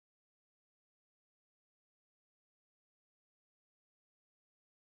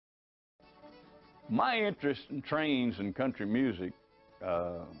My interest in trains and country music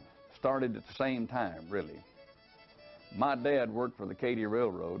started at the same time, really. My dad worked for the Katy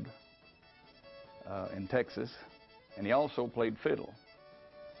Railroad in Texas, and he also played fiddle.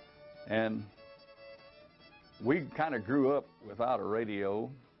 And we kind of grew up without a radio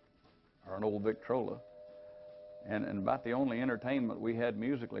or an old Victrola. And about the only entertainment we had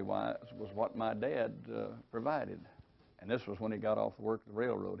musically wise was what my dad provided. And this was when he got off work at the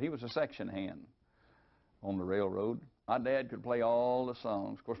railroad. He was a section hand on the railroad. My dad could play all the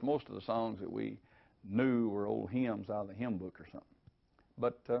songs. Of course, most of the songs that we knew were old hymns out of the hymn book or something.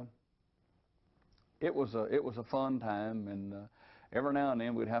 But it was a fun time, and every now and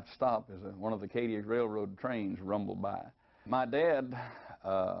then we'd have to stop as one of the Katy Railroad trains rumbled by. My dad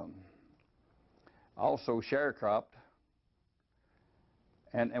also sharecropped,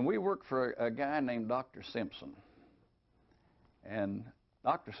 and we worked for a guy named Dr. Simpson. And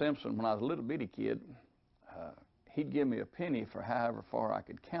Dr. Simpson, when I was a little bitty kid, he'd give me a penny for however far I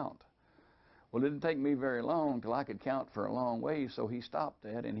could count. Well, it didn't take me very long till I could count for a long way, so he stopped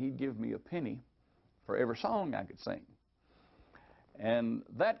that, and he'd give me a penny for every song I could sing. And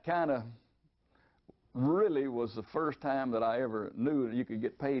that kind of really was the first time that I ever knew that you could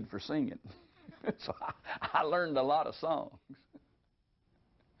get paid for singing. So I learned a lot of songs.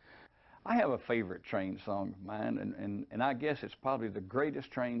 I have a favorite train song of mine, and I guess it's probably the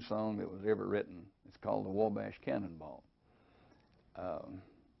greatest train song that was ever written. It's called the Wabash Cannonball.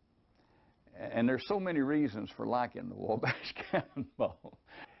 And there's so many reasons for liking the Wabash Cannonball.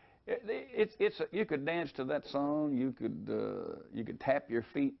 You could dance to that song. You could tap your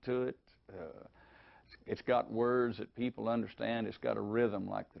feet to it. It's got words that people understand. It's got a rhythm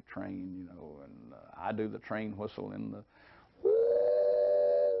like the train, you know. And I do the train whistle in the.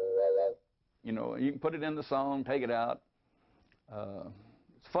 You know, you can put it in the song, take it out.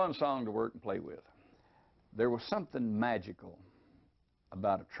 It's a fun song to work and play with. There was something magical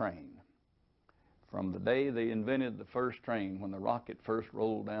about a train. From the day they invented the first train, when the rocket first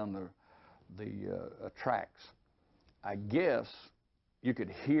rolled down the tracks, I guess you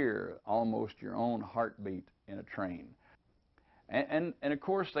could hear almost your own heartbeat in a train. And of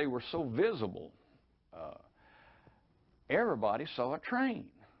course, they were so visible. Everybody saw a train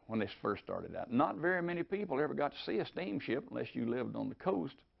when they first started out. Not very many people ever got to see a steamship unless you lived on the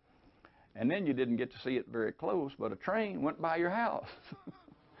coast. And then you didn't get to see it very close, but a train went by your house.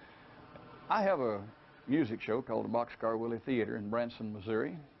 I have a music show called the Boxcar Willie Theater in Branson,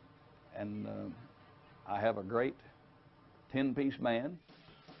 Missouri. And I have a great 10-piece band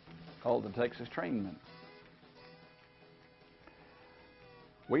called the Texas Trainmen.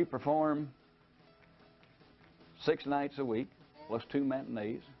 We perform 6 nights a week, plus 2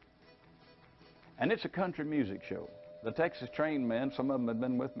 matinees. And it's a country music show. The Texas Trainmen, some of them have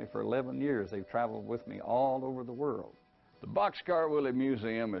been with me for 11 years. They've traveled with me all over the world. The Boxcar Willie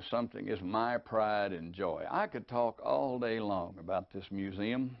Museum is my pride and joy. I could talk all day long about this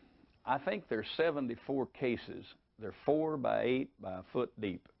museum. I think there's 74 cases. They're 4 by 8 by a foot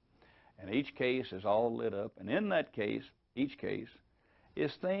deep. And each case is all lit up. And in that case, each case,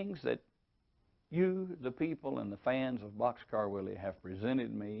 is things that you, the people and the fans of Boxcar Willie, have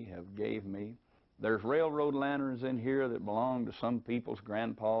presented me, have gave me. There's railroad lanterns in here that belong to some people's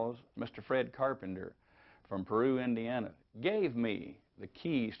grandpas. Mr. Fred Carpenter from Peru, Indiana, gave me the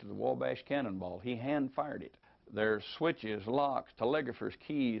keys to the Wabash Cannonball. He hand-fired it. There's switches, locks, telegraphers,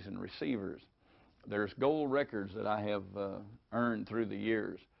 keys, and receivers. There's gold records that I have earned through the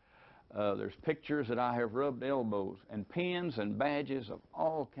years. There's pictures that I have rubbed elbows, and pins and badges of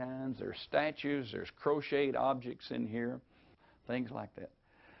all kinds. There's statues, there's crocheted objects in here, things like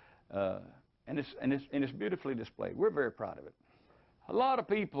that. And it's beautifully displayed. We're very proud of it. A lot of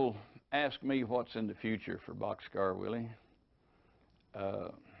people ask me what's in the future for Boxcar Willie.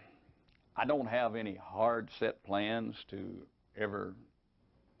 I don't have any hard set plans to ever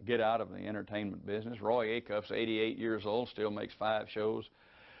get out of the entertainment business. Roy Acuff's 88 years old, still makes 5 shows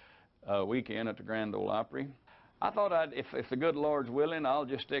a weekend at the Grand Ole Opry. I thought if the good Lord's willing, I'll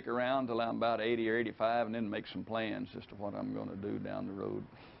just stick around till I'm about 80 or 85 and then make some plans as to what I'm going to do down the road.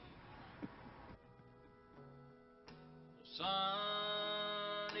 The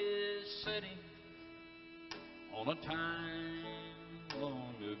sun is setting on a time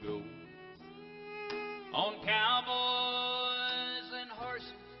long ago, on cowboys and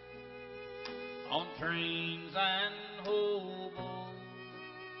horses, on trains and hobos.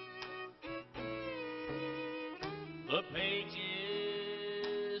 The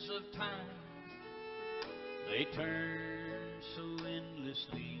pages of time, they turn so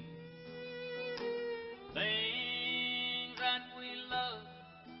endlessly. Things that we love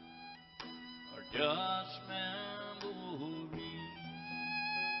are just memories.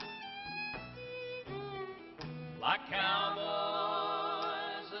 Like cowboys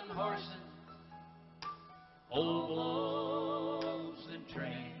and horses, hobos and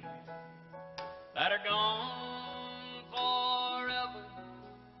trains that are gone forever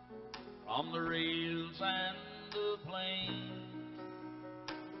from the rails and the plains.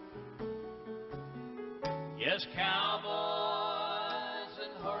 Yes, cowboys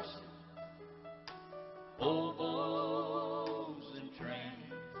and horses, hobos and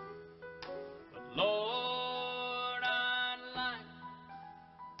trains. But Lord, I'd like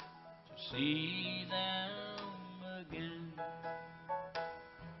to see them again.